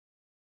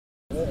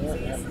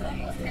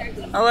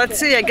Oh, let's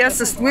see. I guess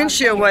the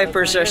windshield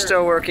wipers are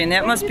still working.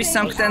 That must be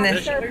something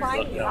that...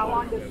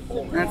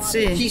 Let's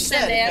see. He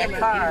said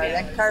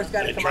that car's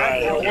got to come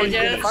out before you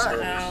get the car.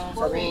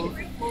 So, I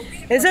mean...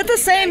 Is it the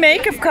same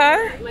make of car?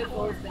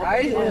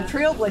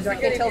 Trailblazer. I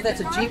can't tell if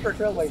that's a Jeep or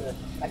Trailblazer.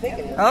 I think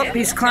it is. Oh,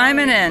 he's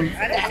climbing in.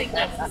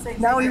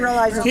 Now he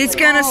realizes... He's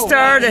going to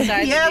start it.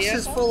 GPS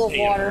is full of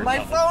water. My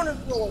phone is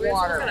full of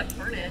water.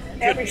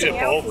 Everything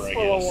else is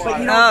full of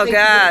water. Oh,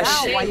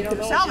 gosh. Why you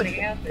couldn't salvage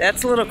it.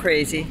 That's a little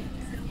crazy.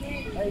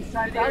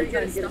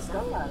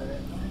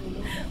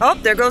 Oh,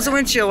 there goes the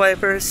windshield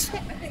wipers.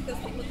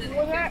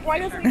 Why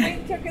doesn't he wait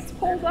until it gets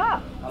pulled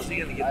up? How's he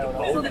gonna get the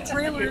boat? So the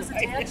trailer is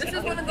attached. This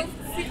is one of those.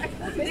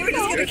 They were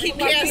just gonna keep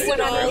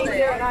casting all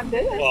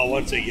day. Well,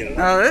 once they get it.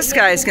 Oh, this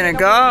guy's going to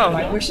go.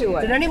 I wish it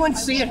would. Did anyone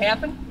see it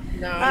happen?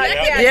 No.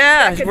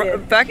 Yeah,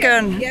 Becca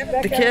and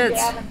the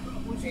kids.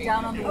 Was he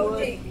down on the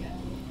wood?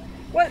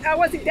 What?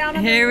 Was he down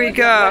on the wood? Here we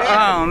go.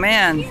 Oh,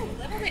 man.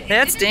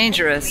 That's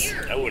dangerous.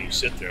 I wouldn't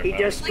sit there. He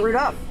just screwed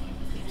up.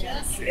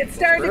 It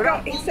started to go.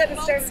 He said it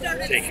started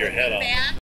to Take your head off.